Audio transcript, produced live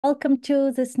Welcome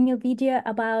to this new video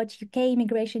about UK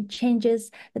immigration changes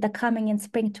that are coming in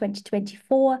spring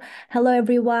 2024. Hello,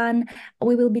 everyone.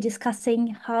 We will be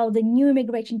discussing how the new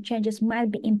immigration changes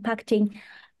might be impacting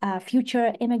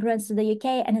future immigrants to the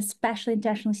UK and especially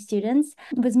international students.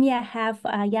 With me, I have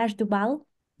Yash Dubal,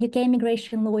 UK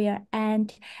immigration lawyer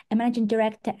and a managing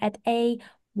director at A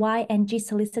Y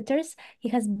Solicitors. He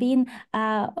has been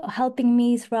helping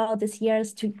me throughout these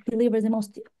years to deliver the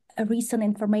most recent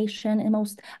information and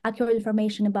most accurate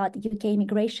information about UK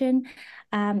immigration.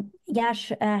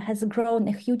 Yash has grown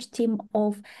a huge team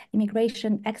of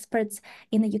immigration experts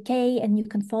in the UK, and you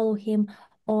can follow him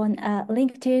on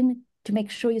LinkedIn to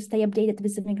make sure you stay updated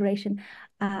with immigration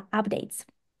updates.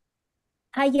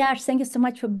 Hi, Yash. Thank you so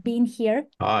much for being here.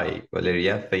 Hi,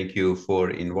 Valeria. Thank you for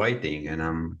inviting, and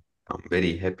I'm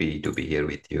very happy to be here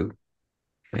with you.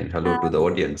 And hello to the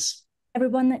audience.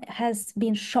 Everyone has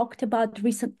been shocked about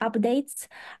recent updates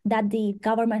that the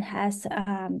government has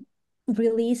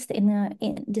released in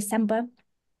December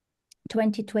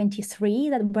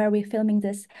 2023, that where we're filming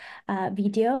this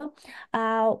video.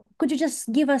 Could you just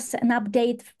give us an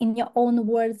update in your own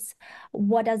words?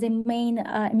 What are the main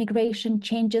immigration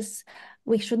changes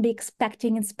we should be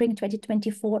expecting in spring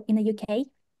 2024 in the UK?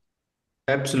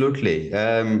 Absolutely.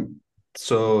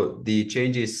 So the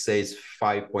changes says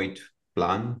 5-point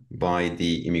plan by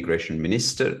the immigration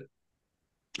minister.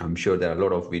 I'm sure there are a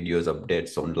lot of videos,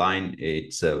 updates online.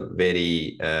 It's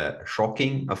very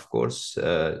shocking, of course,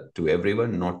 to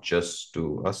everyone, not just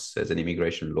to us as an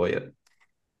immigration lawyer.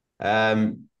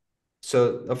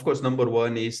 So, of course, number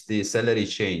one is the salary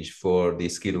change for the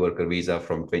skilled worker visa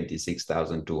from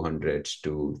 26,200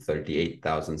 to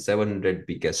 38,700,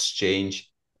 biggest change.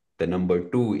 The number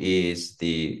two is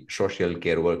the social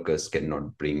care workers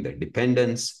cannot bring their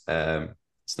dependents.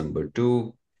 It's number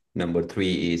two. Number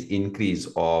three is increase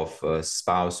of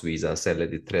spouse visa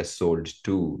salary threshold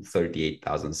to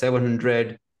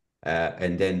 38,700.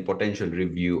 And then potential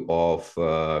review of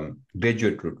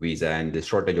graduate route visa and the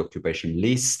shortage occupation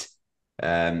list.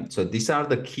 So these are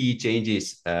the key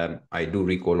changes I do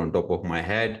recall on top of my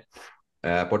head,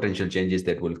 potential changes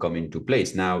that will come into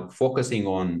place. Now, focusing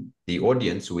on the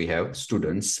audience, we have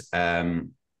students.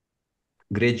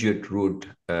 Graduate route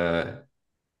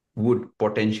would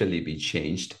potentially be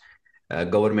changed.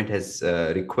 Government has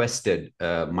requested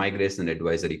Migration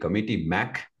Advisory Committee,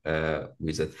 MAC, who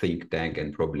is a think tank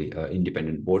and probably an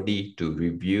independent body to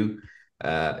review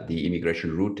the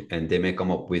immigration route, and they may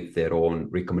come up with their own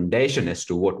recommendation as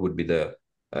to what would be the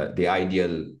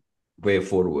ideal way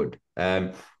forward.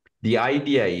 The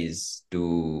idea is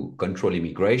to control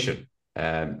immigration.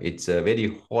 It's a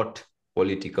very hot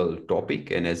political topic,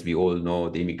 and as we all know,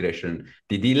 the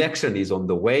election is on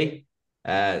the way.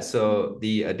 So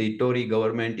the Tory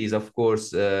government is, of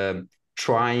course,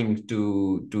 trying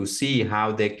to see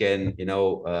how they can,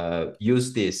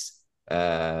 use this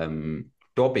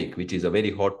topic, which is a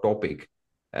very hot topic,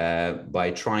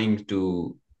 by trying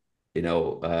to,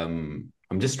 I'm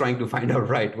just trying to find out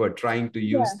right word, trying to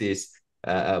use this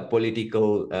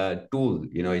political tool.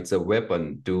 It's a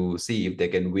weapon to see if they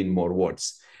can win more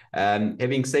votes.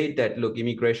 Having said that, look,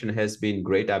 immigration has been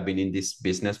great. I've been in this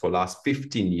business for the last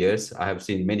 15 years. I have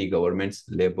seen many governments,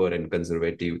 Labour and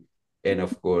Conservative, and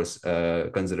of course,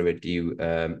 Conservative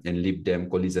and Lib Dem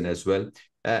collision as well.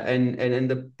 And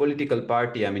the political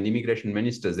party, immigration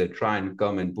ministers, they try and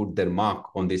come and put their mark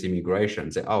on this immigration,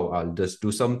 say, oh, I'll just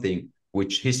do something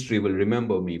which history will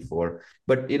remember me for.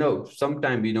 But,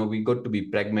 sometimes, we got to be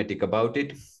pragmatic about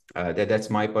it. That's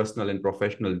my personal and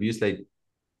professional views. Like,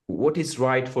 what is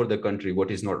right for the country, what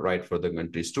is not right for the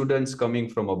country. Students coming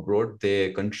from abroad,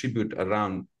 they contribute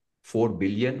around 4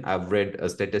 billion. I've read a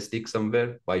statistic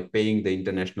somewhere, by paying the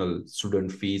international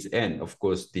student fees and, of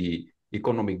course, the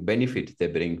economic benefit they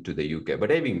bring to the UK. But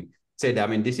having said,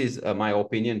 this is my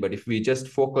opinion, but if we just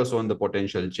focus on the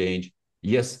potential change,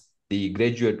 yes, the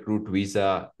graduate route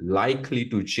visa likely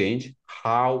to change.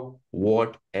 How,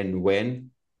 what, and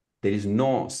when? There is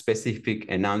no specific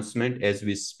announcement as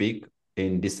we speak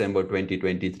in December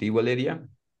 2023, Valeria.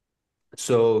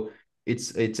 So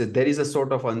there is a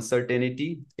sort of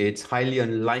uncertainty. It's highly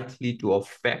unlikely to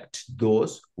affect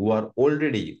those who are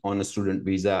already on a student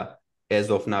visa as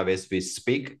of now, as we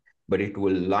speak, but it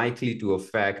will likely to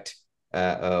affect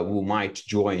who might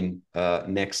join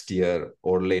next year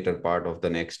or later part of the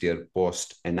next year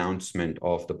post announcement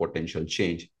of the potential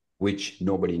change, which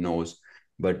nobody knows.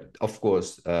 But of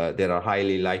course, there are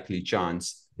highly likely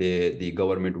chance the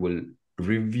government will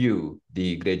review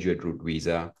the graduate route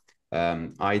visa,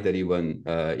 either even,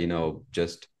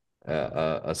 just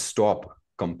a stop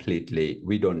completely.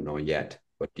 We don't know yet,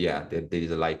 but yeah, there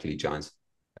is a likely chance.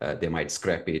 they might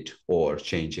scrap it or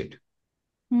change it.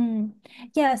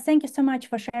 Yes, thank you so much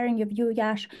for sharing your view,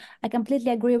 Yash. I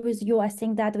completely agree with you. I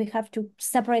think that we have to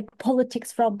separate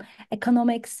politics from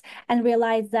economics and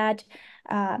realize that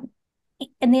uh,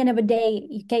 in the end of the day,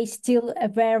 UK is still a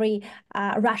very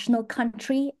rational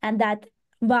country, and that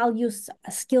values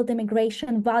skilled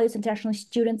immigration, values international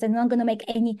students, and not going to make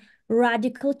any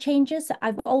radical changes.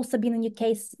 I've also been in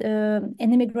UK, an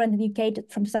immigrant in the UK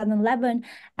from 2011,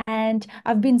 and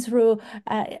I've been through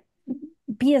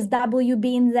PSW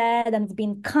being there, then it's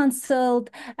been cancelled,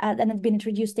 then it's been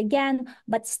introduced again.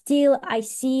 But still, I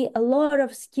see a lot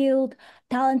of skilled,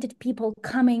 talented people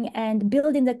coming and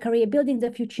building their career, building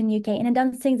their future in the UK. And I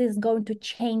don't think this is going to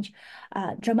change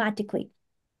dramatically.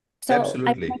 So I'm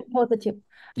Absolutely. positive.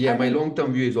 Yeah, I my mean,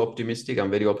 long-term view is optimistic.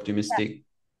 I'm very yeah, optimistic.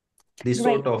 These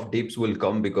great. sort of dips will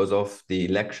come because of the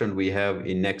election we have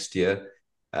in next year.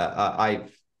 I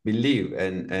believe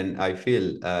and I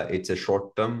feel it's a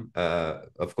short term.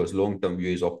 Of course, long term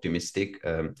view is optimistic.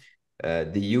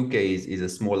 The UK is a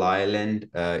small island.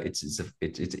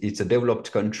 It's a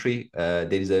developed country.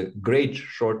 There is a great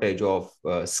shortage of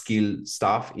skilled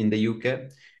staff in the UK.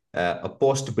 A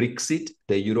post Brexit,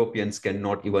 the Europeans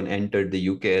cannot even enter the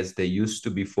UK as they used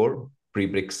to before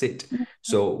pre-Brexit.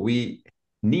 So we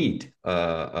need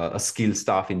a skilled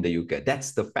staff in the UK.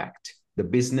 That's the fact. The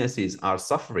businesses are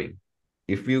suffering.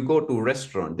 If you go to a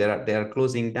restaurant, they are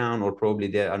closing down, or probably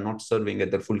they are not serving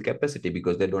at their full capacity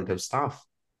because they don't have staff.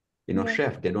 Yeah.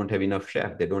 Chef, they don't have enough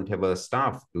chef. They don't have a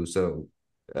staff to serve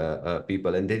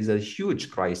people, and there is a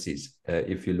huge crisis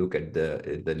if you look at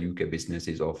the UK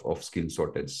businesses of skill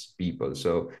shortage people.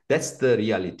 So that's the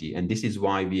reality, and this is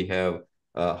why we have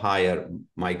higher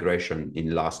migration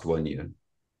in last 1 year.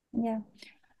 Yeah.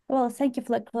 Well, thank you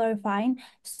for clarifying.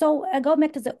 So, going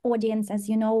back to the audience, as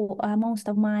you know, most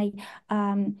of my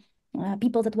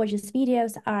people that watch these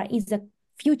videos are either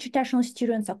future international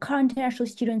students or current international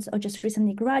students or just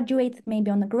recently graduate, maybe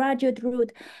on a graduate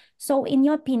route. So, in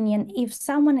your opinion, if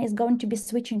someone is going to be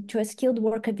switching to a skilled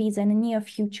worker visa in the near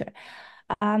future,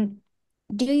 um,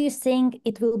 do you think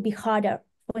it will be harder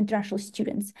for international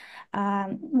students?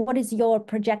 What is your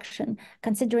projection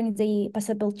considering the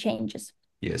possible changes?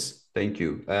 Yes, thank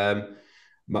you.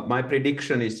 My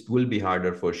prediction is it will be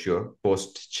harder for sure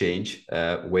post change,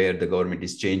 where the government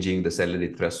is changing the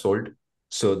salary threshold.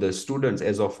 So the students,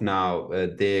 as of now,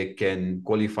 they can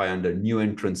qualify under new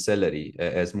entrant salary,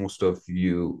 as most of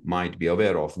you might be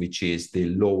aware of, which is the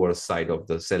lower side of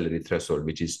the salary threshold,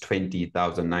 which is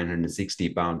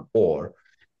 £20,960 or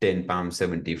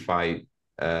 £10.75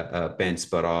 pence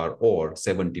per hour, or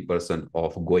 70%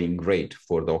 of going rate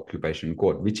for the occupation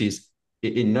code, which is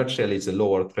in nutshell, it's a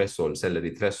lower threshold,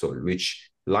 salary threshold, which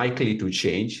likely to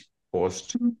change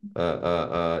post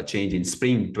change in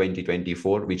spring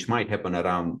 2024, which might happen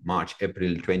around March,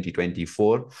 April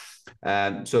 2024.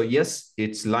 So yes,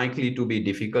 it's likely to be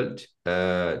difficult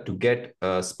to get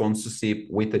a sponsorship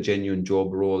with a genuine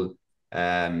job role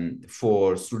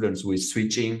for students who is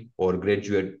switching, or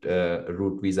graduate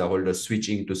route visa holders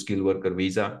switching to skilled worker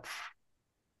visa.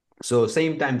 So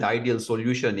same time, the ideal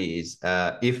solution is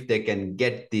if they can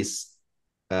get this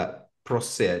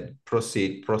processed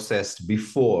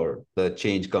before the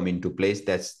change come into place.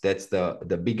 That's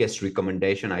the biggest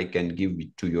recommendation I can give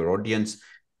to your audience.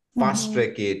 Fast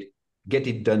track it, get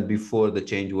it done before the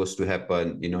change was to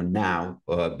happen. Now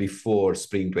before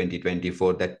spring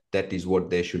 2024. That is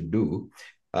what they should do.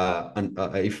 And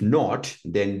if not,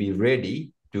 then be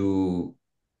ready to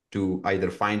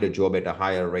either find a job at a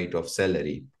higher rate of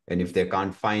salary. And if they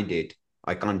can't find it,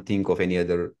 I can't think of any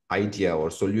other idea or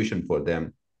solution for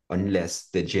them unless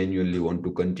they genuinely want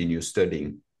to continue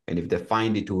studying. And if they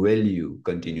find it value,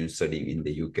 continue studying in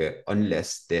the UK,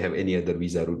 unless they have any other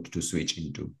visa route to switch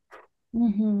into.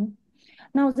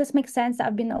 No, this makes sense.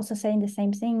 I've been also saying the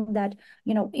same thing that,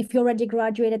 if you're already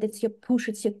graduated, it's your push,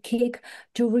 it's your kick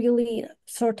to really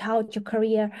sort out your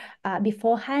career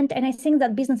beforehand. And I think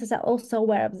that businesses are also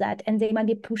aware of that, and they might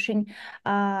be pushing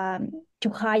to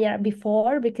hire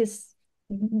before, because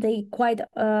they quite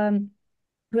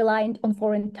reliant on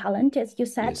foreign talent, as you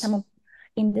said, some Yes. of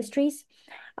industries.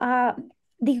 Uh,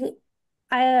 the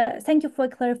Thank you for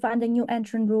clarifying the new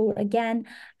entrant rule again.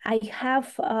 I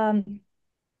have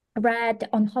read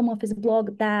on Home Office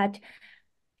blog that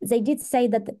they did say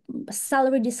that the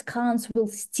salary discounts will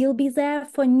still be there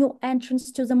for new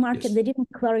entrants to the market. Yes. They didn't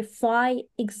clarify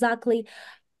exactly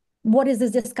what is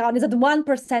this discount. Is it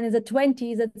 1%? Is it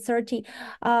 20? Is it 30?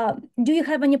 Do you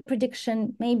have any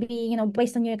prediction, maybe,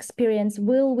 based on your experience,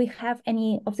 will we have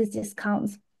any of these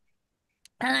discounts?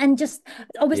 And just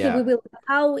obviously we Yeah. will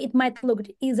how it might look.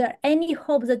 Is there any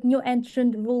hope that new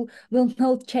entrant will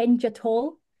not change at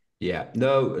all? Yeah.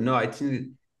 No, no, I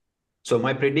think so.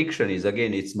 My prediction is,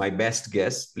 again, it's my best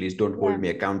guess. Please don't hold Yeah, me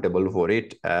accountable for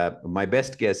it. My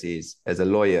best guess is, as a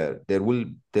lawyer, there will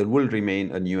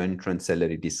remain a new entrant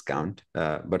salary discount.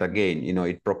 But again,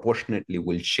 it proportionately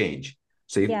will change.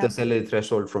 So if the yeah, salary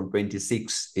threshold from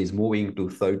 26 is moving to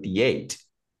 38,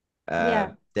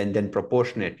 yeah, then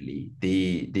proportionately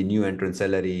the new entrant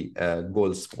salary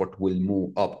goal spot will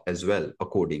move up as well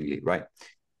accordingly, right? yeah.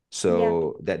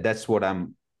 So that's what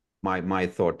my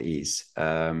thought is.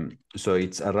 So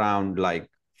it's around like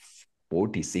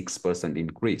 46%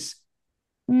 increase.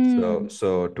 Mm,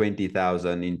 So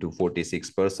 20,000 into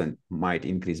 46% might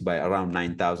increase by around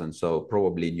 9,000. So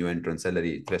probably new entrant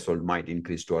salary threshold might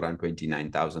increase to around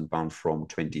 29,000 pounds from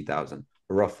 20,000,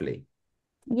 roughly.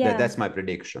 yeah. That's my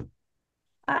prediction.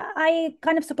 I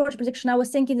kind of support your prediction. I was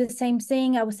thinking the same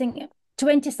thing. I was thinking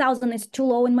 20,000 is too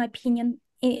low in my opinion.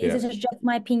 Yeah. This is just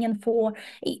my opinion for,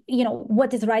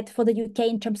 what is right for the UK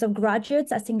in terms of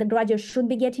graduates. I think the graduates should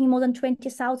be getting more than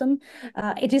 20,000.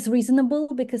 It is reasonable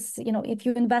because, if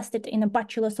you invested in a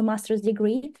bachelor's or master's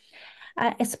degree,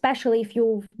 especially if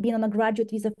you've been on a graduate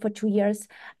visa for 2 years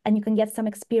and you can get some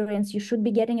experience, you should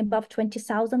be getting above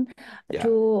 20,000 Yeah.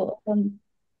 to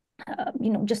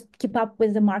just keep up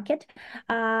with the market.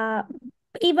 Uh,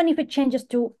 Even if it changes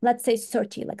to, let's say,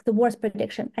 30, like the worst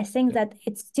prediction, I think Yeah. that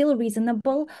it's still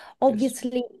reasonable. Yes.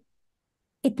 Obviously,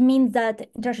 it means that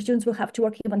international students will have to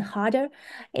work even harder.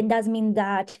 It does mean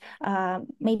that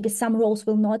maybe some roles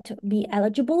will not be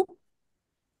eligible.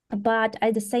 But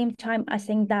at the same time, I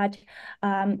think that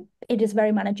it is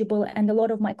very manageable. And a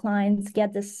lot of my clients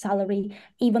get this salary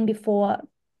even before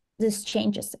this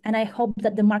changes. And I hope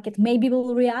that the market maybe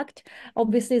will react.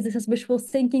 Obviously, this is wishful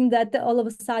thinking that all of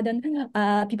a sudden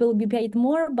people will be paid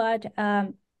more, but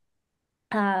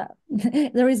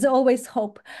there is always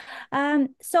hope.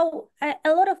 So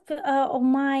a lot of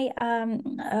my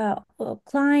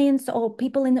clients or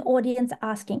people in the audience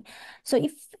asking, so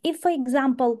if for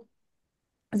example,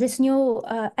 this new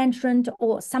entrant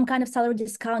or some kind of salary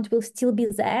discount will still be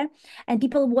there and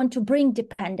people want to bring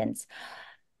dependents,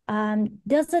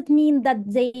 does it mean that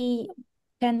they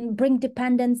can bring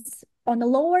dependents on a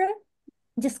lower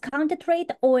discounted rate,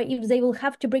 or if they will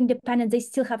have to bring dependents, they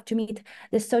still have to meet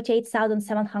the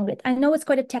 38,700? I know it's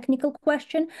quite a technical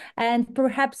question, and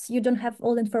perhaps you don't have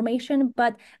all the information,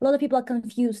 but a lot of people are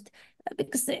confused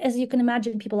because, as you can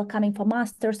imagine, people are coming for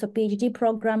masters or PhD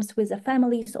programs with their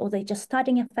families, or they're just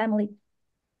starting a family.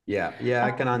 Yeah. Yeah. Uh,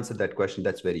 I can answer that question.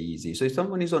 That's very easy. So if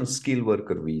someone is on skilled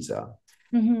worker visa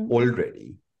mhm,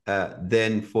 already,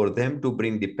 then for them to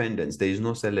bring dependents, there is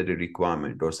no salary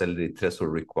requirement or salary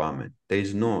threshold requirement. There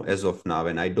is no, as of now,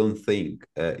 and I don't think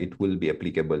it will be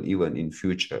applicable even in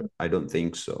future. I don't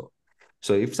think so.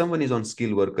 So if someone is on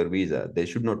skilled worker visa, they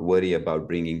should not worry about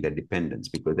bringing their dependents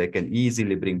because they can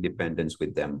easily bring dependents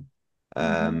with them. mhm,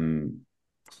 Um,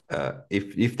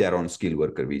 if they're on skilled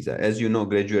worker visa. As you know,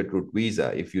 graduate route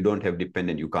visa, if you don't have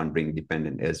dependent, you can't bring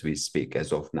dependent as we speak,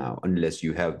 as of now, unless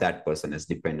you have that person as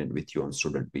dependent with you on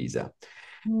student visa.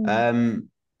 mhm, Um,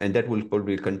 and that will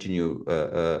probably continue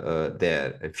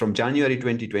there. From January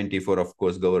 2024, of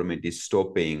course, government is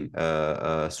stopping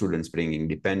students bringing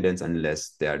dependents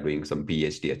unless they are doing some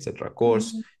PhD, etc.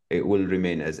 course. mhm. It will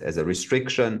remain as a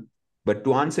restriction. But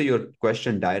to answer your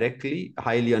question directly,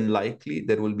 highly unlikely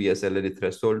there will be a salary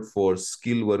threshold for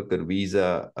skilled worker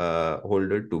visa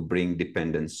holder to bring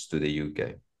dependents to the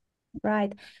UK.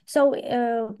 Right. So,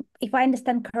 if I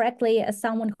understand correctly, as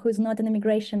someone who's not an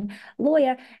immigration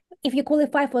lawyer, if you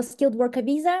qualify for a skilled worker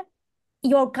visa,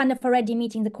 you're kind of already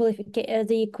meeting the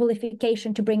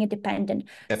qualification to bring a dependent.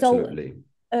 So, Absolutely.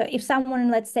 if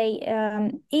someone, let's say,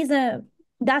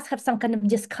 does have some kind of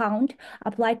discount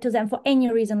applied to them for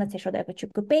any reason, let's say short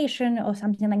occupation or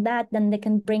something like that, then they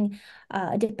can bring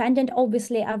a dependent.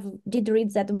 Obviously, I did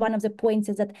read that one of the points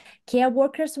is that care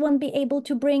workers won't be able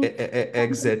to bring.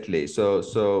 Exactly.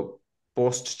 So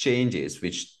post changes,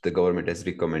 which the government has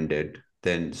recommended,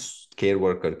 then care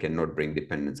worker cannot bring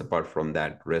dependents. Apart from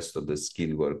that, rest of the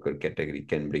skilled worker category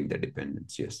can bring the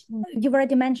dependents. Yes. You've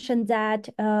already mentioned that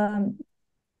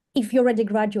if you already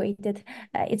graduated,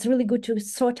 it's really good to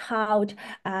sort out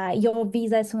your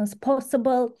visa as soon as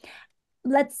possible.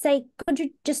 Let's say, could you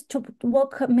just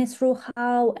walk me through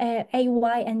how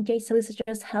AY and J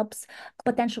Solicitors helps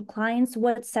potential clients,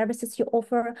 what services you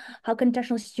offer, how can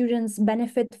international students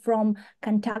benefit from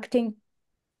contacting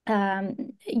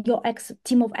your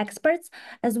team of experts,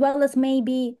 as well as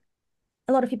maybe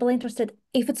a lot of people are interested,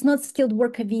 if it's not skilled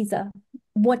worker visa,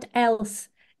 what else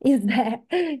is there?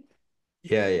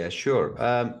 Yeah, sure.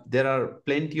 There are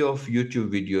plenty of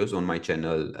YouTube videos on my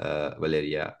channel,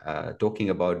 Valeria, talking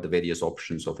about the various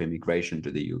options of immigration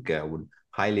to the UK. I would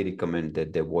highly recommend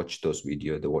that they watch those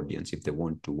videos, the audience, if they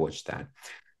want to watch that.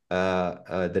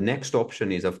 The next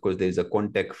option is, of course, there's a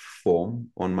contact form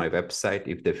on my website.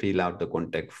 If they fill out the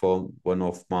contact form, one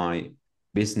of my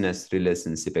business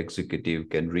relationship executive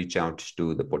can reach out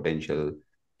to the potential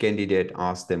candidate,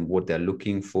 ask them what they're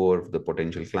looking for, the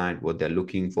potential client, what they're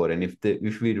looking for, and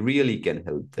if we really can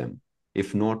help them.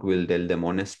 If not, we'll tell them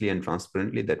honestly and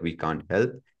transparently that we can't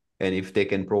help. And if they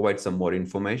can provide some more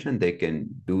information, they can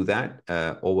do that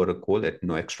over a call at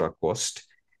no extra cost.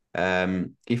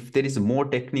 If there is a more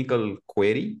technical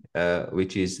query,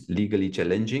 which is legally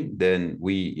challenging, then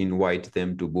we invite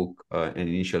them to book an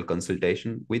initial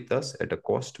consultation with us at a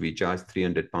cost. We charge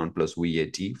 £300 plus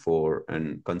VAT for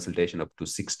a consultation up to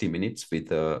 60 minutes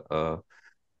with a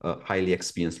highly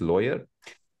experienced lawyer.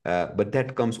 But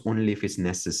that comes only if it's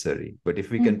necessary. But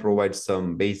if we can provide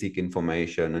some basic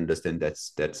information, understand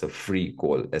that's a free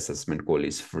call. Assessment call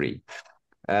is free.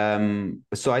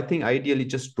 So I think ideally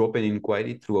just drop an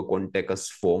inquiry through a contact us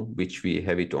form, which we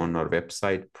have it on our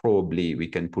website. Probably we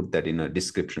can put that in a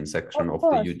description section Of of the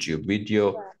course. YouTube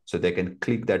video. Yeah. So they can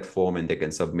click that form and they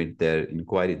can submit their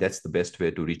inquiry. That's the best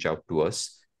way to reach out to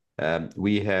us.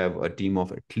 We have a team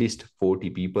of at least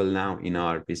 40 people now in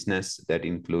our business. That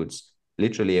includes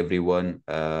literally everyone,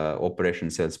 operation,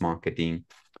 sales, marketing.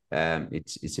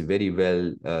 It's a very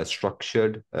well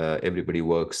structured. Everybody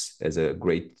works as a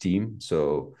great team.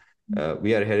 So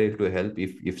we are here to help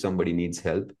if somebody needs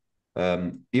help.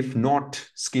 If not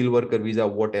skilled worker visa,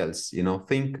 what else?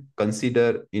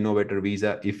 Consider innovator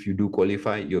visa. If you do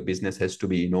qualify, your business has to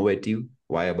be innovative,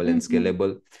 viable, and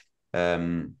scalable.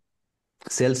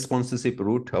 Sales sponsorship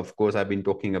route, of course, I've been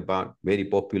talking about, very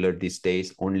popular these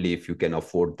days. Only if you can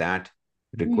afford that.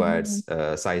 Requires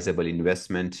sizable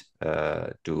investment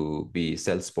to be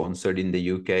self-sponsored in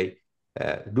the UK.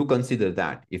 Do consider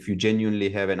that. If you genuinely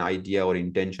have an idea or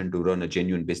intention to run a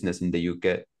genuine business in the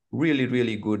UK, really,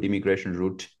 really good immigration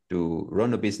route to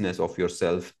run a business of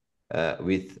yourself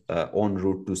with on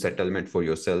route to settlement for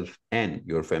yourself and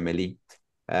your family.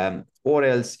 Or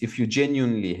else, if you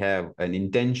genuinely have an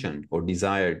intention or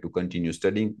desire to continue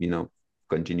studying,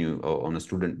 continue on a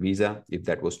student visa, if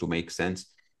that was to make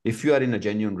sense. If you are in a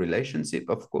genuine relationship,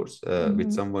 of course,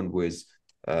 with someone who is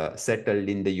settled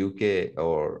in the UK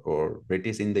or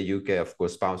British in the UK, of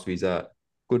course, spouse visa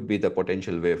could be the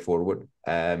potential way forward.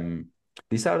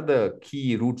 These are the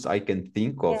key routes I can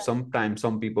think of. Yeah. Sometimes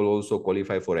some people also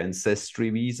qualify for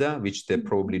ancestry visa, which they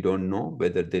probably don't know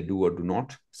whether they do or do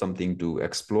not, something to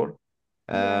explore.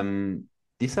 Yeah.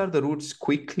 These are the routes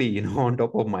quickly, on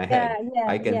top of my Yeah. head, Yeah.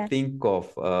 I can Yeah. think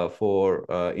of for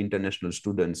international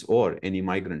students or any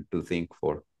migrant to think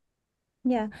for.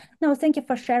 Yeah. No, thank you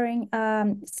for sharing.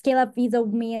 Scale Up Visa,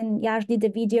 me and Yash did the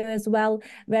video as well.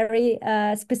 Very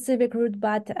specific route,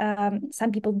 but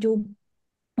some people do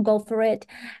go for it.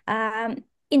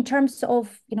 In terms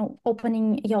of,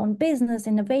 opening your own business,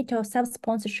 innovator,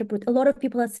 self-sponsorship route, a lot of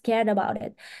people are scared about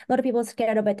it. A lot of people are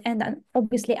scared of it. And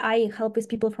obviously I help with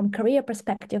people from career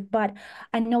perspective, but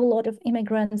I know a lot of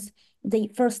immigrants, they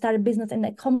first started business in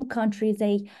their home country,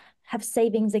 they have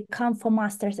savings, they come for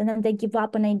masters, and then they give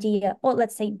up an idea, or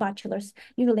let's say bachelors,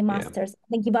 usually Yeah, masters,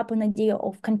 they give up an idea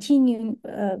of continuing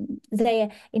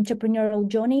their entrepreneurial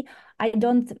journey. I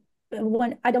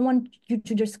don't want you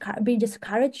to just be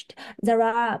discouraged. There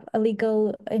are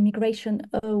legal immigration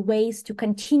ways to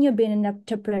continue being an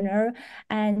entrepreneur.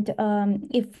 And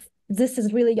if this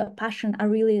is really your passion, I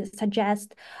really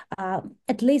suggest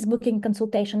at least booking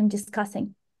consultation and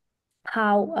discussing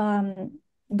how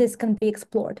this can be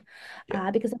explored. yeah.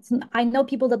 Because I know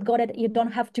people that got it. You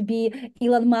don't have to be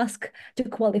Elon Musk to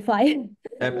qualify.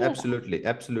 Absolutely,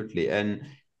 absolutely.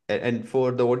 And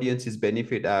for the audience's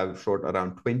benefit, I've shot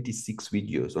around 26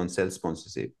 videos on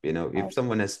self-sponsorship. If Oh,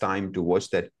 someone has time to watch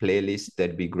that playlist,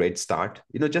 that'd be great start.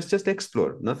 Just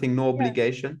explore. Nothing, no yeah,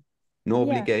 obligation. No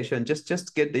yeah. obligation.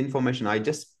 Just get the information. I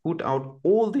just put out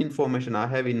all the information I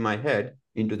have in my head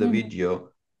into the video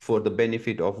for the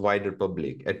benefit of wider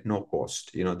public at no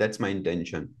cost. That's my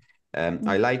intention.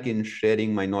 I like in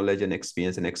sharing my knowledge and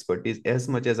experience and expertise as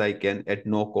much as I can at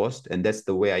no cost. And that's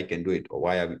the way I can do it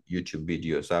via YouTube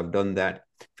videos. So I've done that.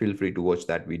 Feel free to watch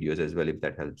that videos as well if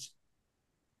that helps.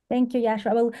 Thank you, Yash.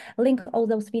 I will link all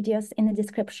those videos in the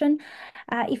description.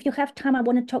 If you have time, I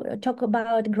want to talk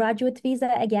about graduate visa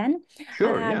again.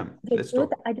 Sure, yeah. Let's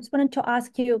Ruth, talk. I just wanted to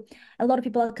ask you, a lot of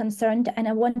people are concerned, and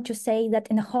I want to say that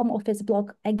in the home office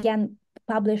blog, again,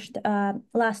 published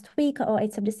last week or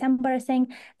 8th of December, I think.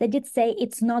 They did say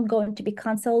it's not going to be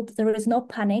canceled. There is no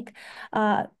panic.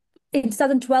 In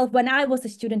 2012, when I was a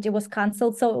student, it was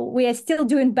cancelled. So we are still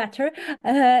doing better,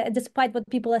 despite what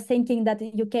people are thinking that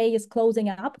the UK is closing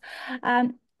up.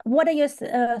 What are your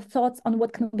thoughts on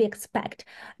what can we expect?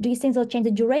 Do you think they'll change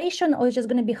the duration, or is it just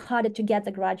going to be harder to get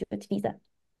the graduate visa?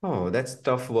 Oh, that's a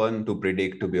tough one to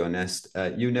predict, to be honest.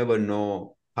 You never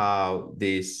know how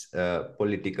this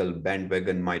political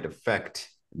bandwagon might affect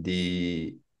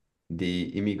the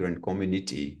immigrant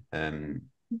community.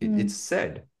 It's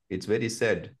sad. It's very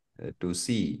sad to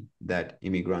see that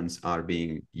immigrants are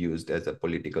being used as a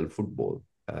political football.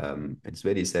 It's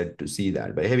very sad to see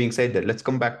that. But having said that, let's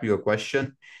come back to your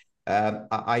question.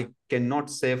 I cannot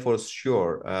say for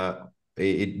sure.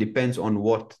 It depends on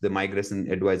what the Migration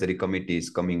Advisory Committee is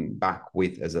coming back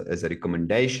with as a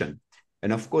recommendation.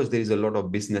 And of course, there is a lot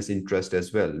of business interest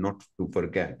as well, not to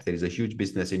forget. There is a huge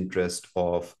business interest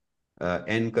of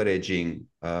encouraging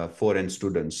foreign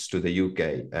students to the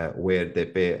UK, where they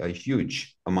pay a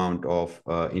huge amount of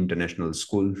international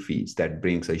school fees. That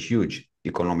brings a huge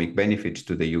economic benefit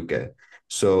to the UK.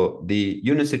 So the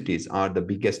universities are the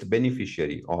biggest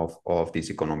beneficiary of this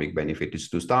economic benefits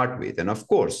to start with. And of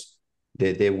course,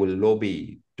 they will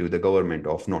lobby to the government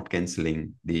of not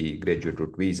cancelling the graduate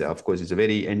route visa. Of course, it's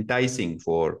very enticing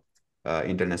for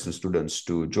international students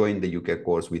to join the UK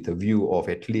course with a view of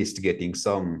at least getting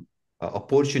some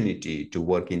opportunity to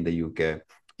work in the UK,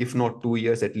 if not 2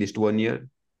 years, at least 1 year.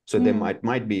 So there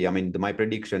might be, I mean, my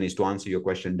prediction is, to answer your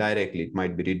question directly, it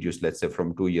might be reduced, let's say,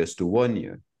 from 2 years to 1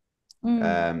 year.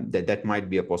 That might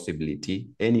be a possibility.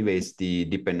 Anyways, the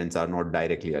dependents are not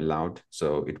directly allowed,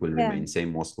 so it will remain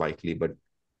same most likely. But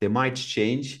they might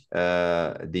change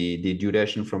the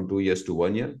duration from 2 years to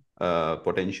 1 year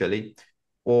potentially,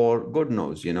 or God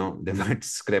knows, they might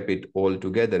scrap it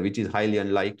altogether, which is highly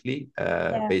unlikely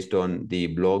based on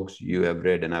the blogs you have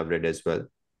read and I've read as well.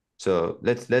 So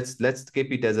let's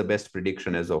keep it as a best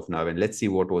prediction as of now, and let's see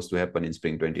what was to happen in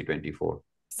spring 2024.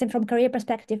 So from career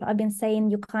perspective, I've been saying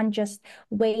you can't just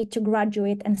wait to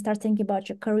graduate and start thinking about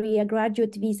your career.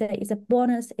 Graduate visa is a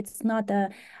bonus. It's not a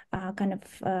kind of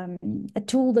a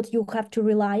tool that you have to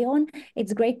rely on.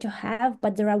 It's great to have,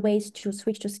 but there are ways to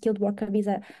switch to skilled worker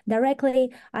visa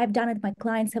directly. I've done it, my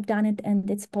clients have done it, and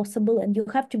it's possible. And you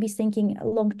have to be thinking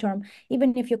long term.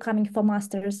 Even if you're coming for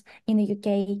masters in the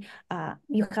UK,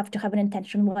 you have to have an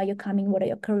intention why you're coming, what are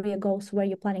your career goals, where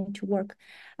you're planning to work,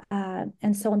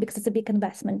 and so on, because it's a big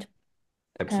investment.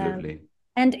 Absolutely.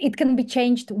 And it can be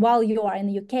changed while you are in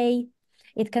the UK.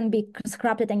 It can be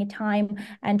scrapped at any time,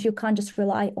 and you can't just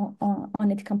rely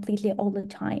on it completely all the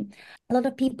time. A lot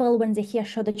of people, when they hear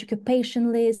shortage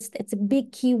occupation list, it's a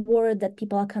big keyword that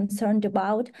people are concerned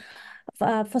about.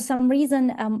 For some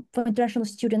reason, for international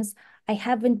students, I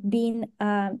haven't been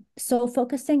so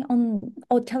focusing on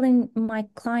or telling my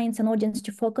clients and audience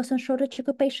to focus on shortage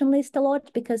occupation list a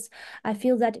lot, because I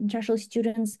feel that international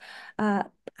students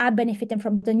are benefiting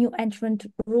from the new entrant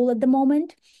rule at the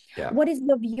moment. Yeah. What is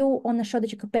your view on the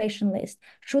shortage occupation list?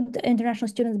 Should international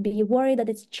students be worried that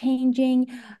it's changing?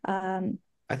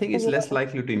 I think it's less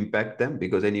likely to impact them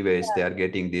because anyways, they are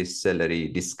getting this salary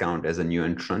discount as a new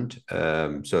entrant.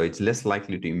 So it's less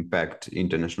likely to impact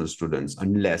international students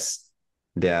unless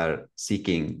they are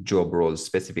seeking job roles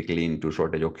specifically into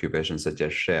shortage occupations such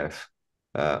as chef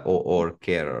or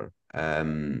carer.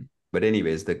 But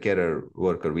anyways, the carer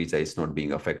worker visa is not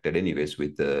being affected anyways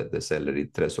with the salary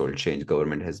threshold change.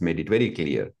 Government has made it very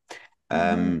clear.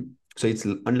 So it's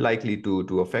unlikely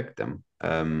to affect them.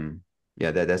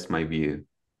 Yeah, that's my view,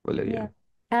 Valeria.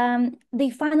 Yeah. The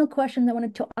final question I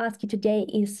wanted to ask you today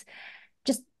is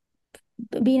just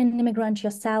being an immigrant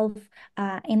yourself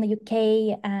in the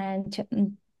UK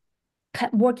and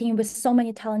working with so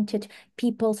many talented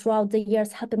people throughout the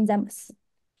years, helping them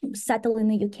settle in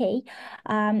the UK.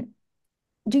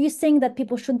 Do you think that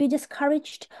people should be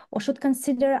discouraged or should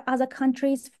consider other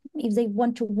countries if they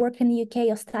want to work in the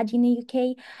UK or study in the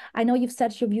UK? I know you've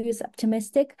said your view is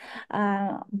optimistic,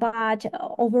 but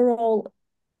overall,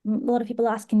 a lot of people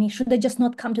asking me, should they just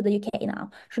not come to the UK now?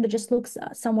 Should they just look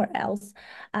somewhere else?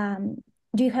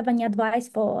 Do you have any advice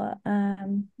for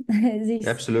this?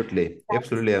 Absolutely.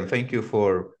 And thank you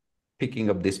for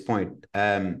picking up this point.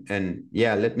 And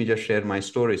yeah, let me just share my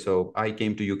story. So I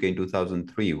came to UK in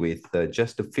 2003 with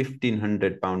just a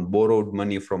 £1,500 borrowed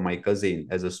money from my cousin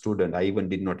as a student. I even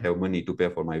did not have money to pay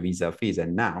for my visa fees.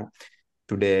 And now,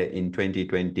 today in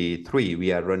 2023,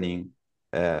 we are running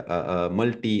a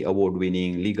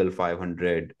multi-award-winning Legal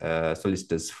 500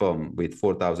 solicitors firm with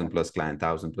 4,000 plus clients,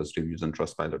 1,000 plus reviews on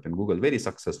Trustpilot and Google. Very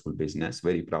successful business.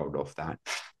 Very proud of that.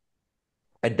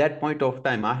 At that point of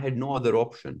time, I had no other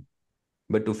option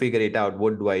but to figure it out.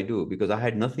 What do I do? Because I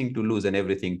had nothing to lose and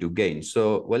everything to gain.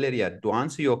 So, Valeria, to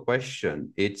answer your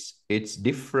question, it's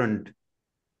different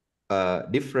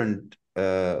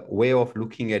way of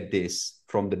looking at this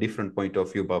from the different point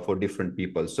of view, but for different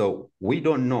people. So we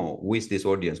don't know who is this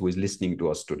audience who is listening to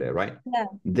us today, right? Yeah,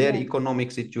 Their yeah,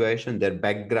 economic situation, their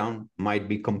background might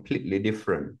be completely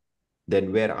different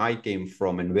than where I came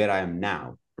from and where I am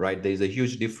now, right? There is a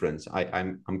huge difference.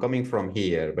 I'm coming from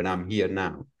here, but I'm here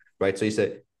now, right? So it's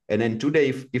a, and then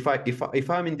today, if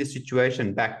I'm in this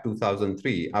situation back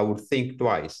 2003, I would think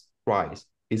twice.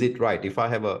 Is it right? If I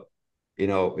have a,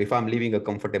 if I'm living a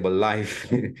comfortable life,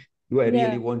 do I really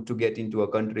yeah. want to get into a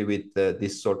country with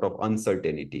this sort of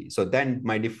uncertainty? So then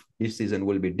my decision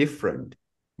will be different.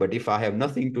 But if I have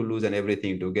nothing to lose and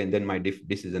everything to gain, then my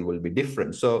decision will be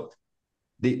different. So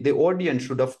the audience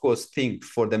should, of course, think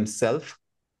for themselves.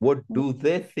 What do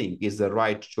they think is the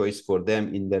right choice for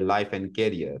them in their life and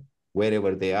career,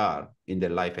 wherever they are in their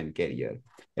life and career?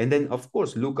 And then, of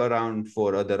course, look around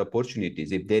for other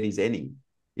opportunities, if there is any.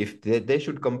 If they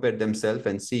should compare themselves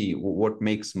and see what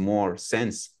makes more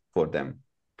sense for them.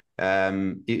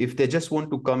 If they just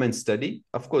want to come and study,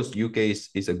 of course, UK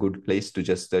is a good place to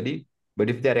just study. But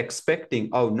if they're expecting,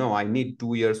 oh no, I need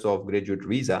 2 years of graduate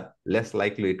visa, less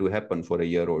likely to happen for a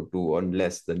year or two,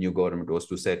 unless the new government was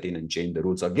to set in and change the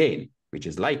rules again, which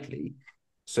is likely.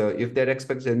 So if they're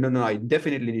expecting, no, no, I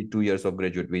definitely need 2 years of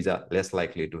graduate visa, less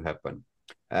likely to happen.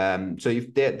 So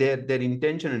if their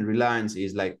intention and reliance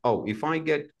is like, oh, if I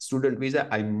get student visa,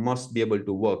 I must be able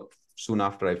to work soon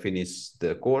after I finish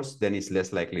the course, then it's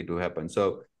less likely to happen.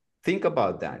 So think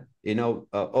about that.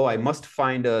 Oh, I must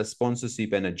find a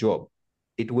sponsorship and a job.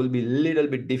 It will be a little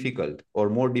bit difficult or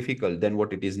more difficult than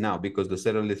what it is now, because the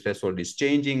salary threshold is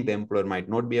changing. The employer might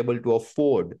not be able to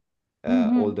afford all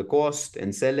Mm-hmm. the cost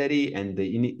and salary, and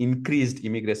the increased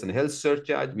immigration health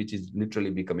surcharge, which is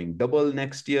literally becoming double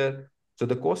next year. So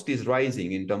the cost is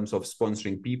rising in terms of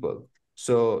sponsoring people.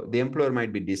 So the employer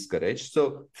might be discouraged.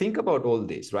 So think about all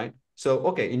this, right? So,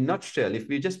 okay, in nutshell, if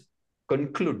we just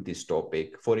conclude this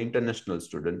topic for international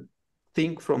student,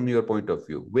 think from your point of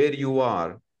view, where you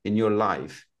are in your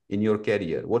life, in your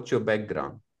career, what's your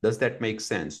background? Does that make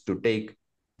sense to take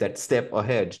that step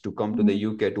ahead to come to the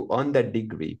Mm-hmm. UK to earn that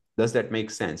degree? Does that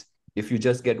make sense? If you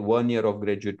just get 1 year of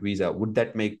graduate visa, would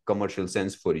that make commercial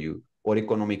sense for you, or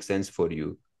economic sense for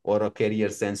you, or a career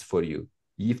sense for you?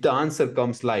 If the answer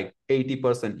comes like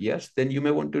 80% yes, then you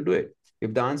may want to do it.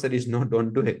 If the answer is no,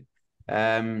 don't do it.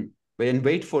 And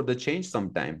wait for the change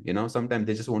sometime. Sometimes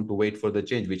they just want to wait for the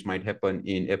change, which might happen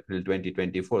in April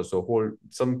 2024. So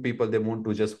some people, they want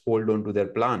to just hold on to their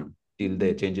plan till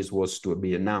the changes was to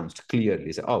be announced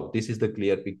clearly. Say, oh, this is the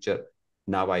clear picture.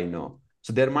 Now I know.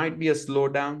 So there might be a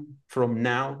slowdown from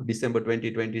now, December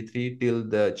 2023, till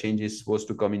the changes was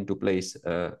to come into place,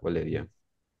 Valeria.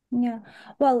 Yeah,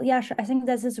 well, Yash, I think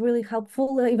this is really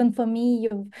helpful. Even for me,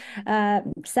 you've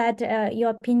said your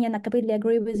opinion. I completely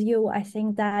agree with you. I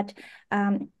think that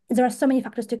there are so many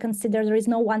factors to consider. There is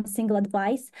no one single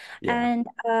advice. Yeah,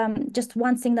 And just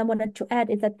one thing that I wanted to add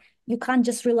is that you can't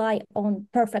just rely on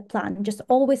perfect plan. Just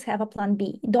always have a plan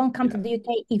B. Don't come to yeah. the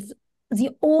UK if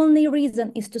the only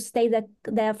reason is to stay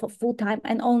there for full time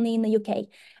and only in the UK,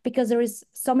 because there is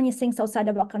so many things outside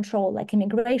of our control, like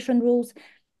immigration rules,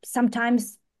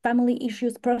 sometimes family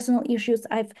issues, personal issues.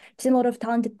 I've seen a lot of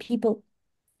talented people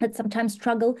that sometimes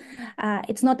struggle.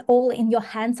 It's not all in your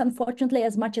hands, unfortunately,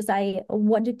 as much as I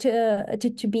wanted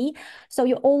to be. So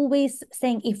you're always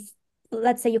saying, if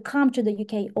let's say you come to the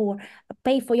UK or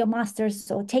pay for your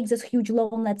master's or take this huge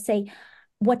loan, let's say,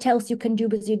 what else you can do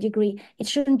with your degree? It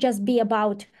shouldn't just be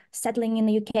about settling in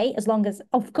the UK, as long as,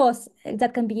 of course,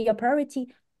 that can be your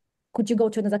priority. Could you go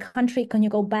to another country? Can you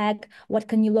go back? What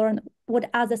can you learn? What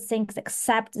other things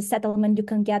except the settlement you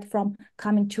can get from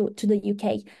coming to the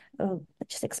UK?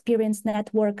 Just experience,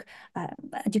 network,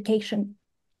 education.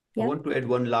 I Yeah, want to add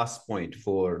one last point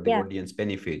for the yeah, audience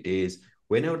benefit is,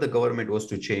 whenever the government was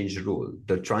to change rule,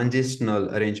 the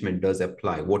transitional arrangement does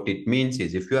apply. What it means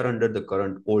is, if you are under the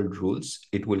current old rules,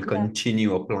 it will yeah.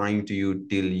 continue applying to you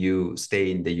till you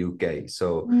stay in the UK.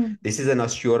 So Mm, this is an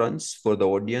assurance for the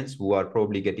audience who are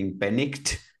probably getting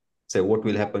panicked. Say, what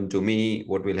will yeah. happen to me?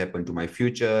 What will happen to my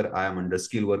future? I am under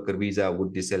skilled worker visa.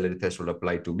 Would this salary threshold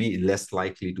apply to me? Less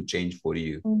likely to change for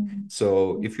you. Mm,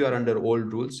 So if you are under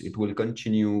old rules, it will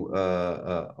continue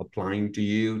applying to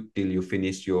you till you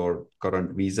finish your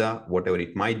current visa, whatever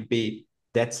it might be.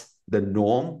 That's the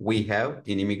norm we have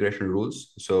in immigration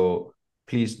rules. So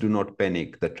please do not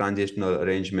panic. The transitional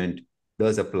arrangement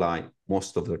does apply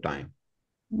most of the time.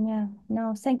 Yeah,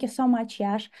 no, thank you so much,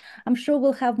 Yash. I'm sure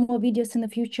we'll have more videos in the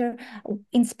future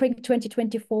in spring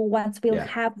 2024 once we'll Yeah.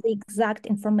 have the exact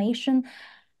information.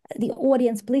 The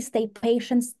audience, please stay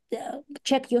patient,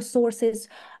 check your sources,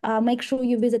 make sure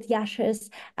you visit Yash's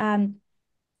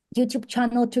YouTube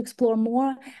channel to explore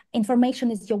more.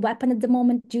 Information is your weapon at the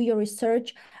moment. Do your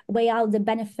research, weigh out the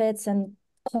benefits and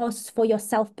costs for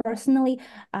yourself personally.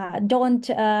 Don't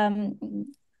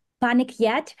panic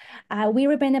yet. We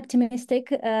remain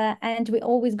optimistic, and we're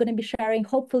always going to be sharing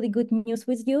hopefully good news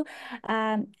with you.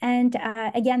 And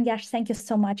again, Yash, thank you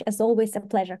so much. As always, a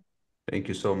pleasure. Thank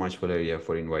you so much, Valeria,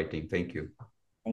 for inviting. Thank you.